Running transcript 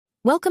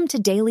Welcome to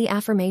Daily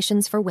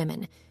Affirmations for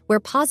Women, where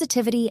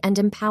positivity and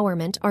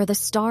empowerment are the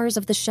stars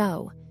of the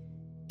show.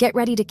 Get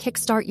ready to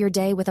kickstart your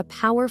day with a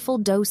powerful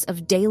dose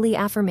of daily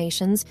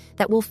affirmations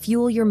that will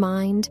fuel your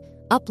mind,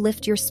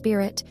 uplift your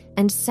spirit,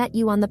 and set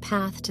you on the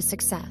path to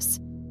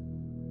success.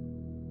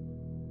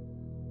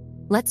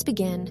 Let's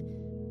begin.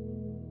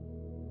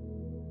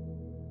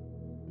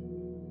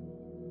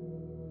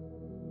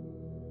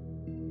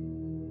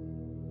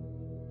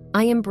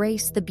 I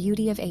embrace the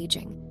beauty of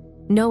aging,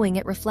 knowing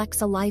it reflects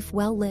a life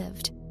well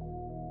lived.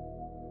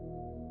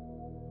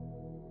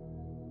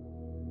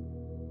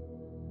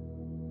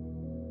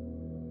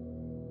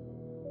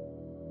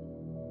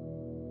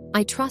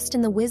 I trust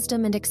in the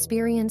wisdom and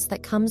experience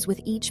that comes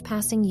with each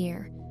passing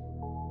year.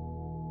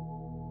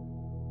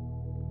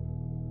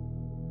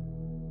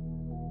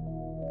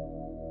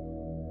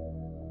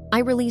 I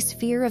release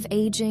fear of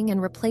aging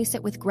and replace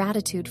it with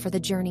gratitude for the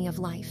journey of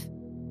life.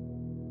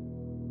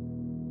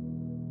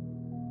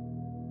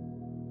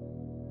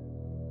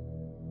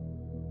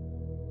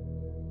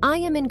 I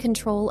am in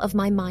control of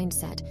my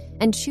mindset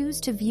and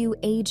choose to view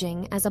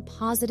aging as a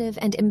positive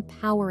and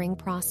empowering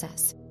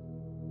process.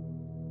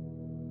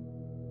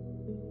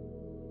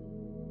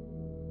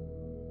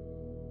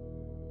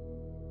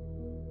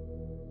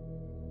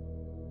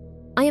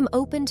 I am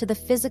open to the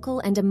physical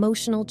and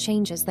emotional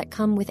changes that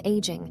come with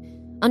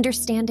aging,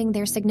 understanding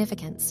their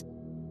significance.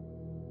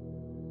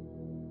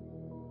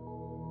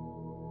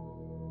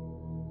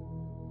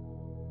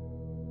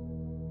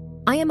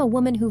 I am a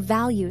woman who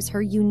values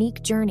her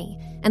unique journey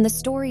and the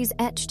stories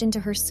etched into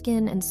her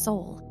skin and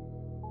soul.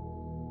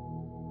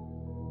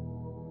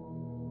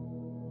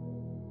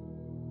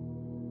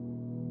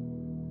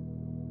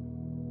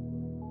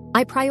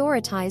 I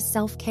prioritize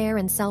self-care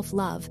and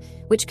self-love,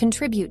 which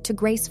contribute to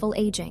graceful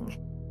aging.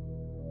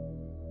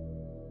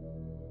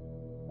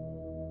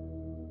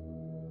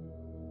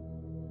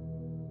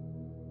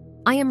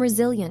 I am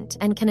resilient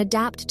and can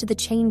adapt to the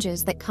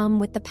changes that come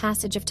with the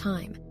passage of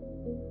time.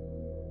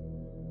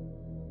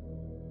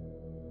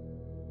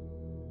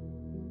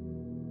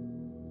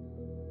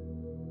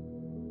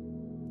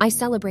 I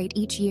celebrate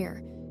each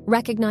year,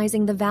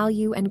 recognizing the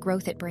value and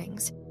growth it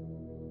brings.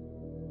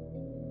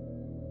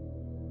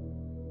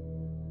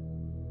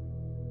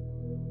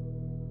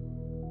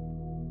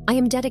 I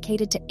am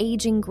dedicated to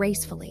aging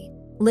gracefully,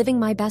 living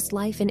my best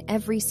life in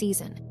every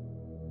season.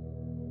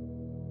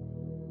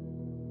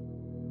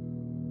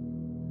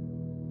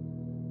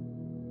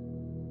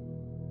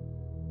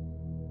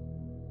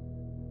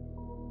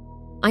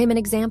 I am an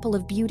example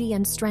of beauty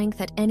and strength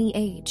at any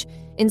age,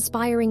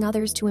 inspiring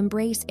others to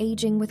embrace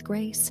aging with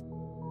grace.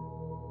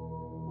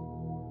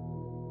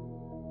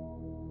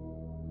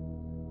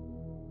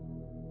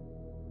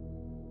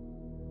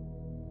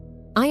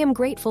 I am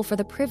grateful for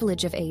the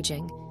privilege of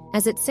aging,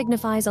 as it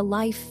signifies a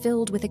life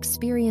filled with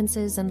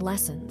experiences and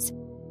lessons.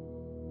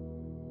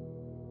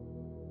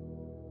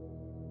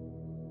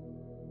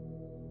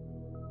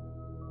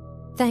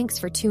 Thanks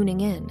for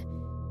tuning in.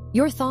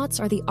 Your thoughts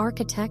are the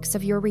architects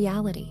of your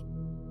reality.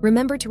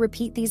 Remember to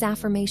repeat these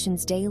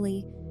affirmations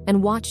daily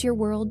and watch your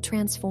world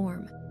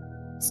transform.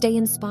 Stay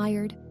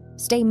inspired,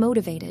 stay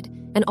motivated,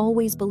 and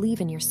always believe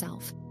in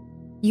yourself.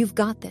 You've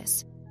got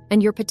this,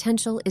 and your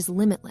potential is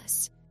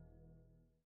limitless.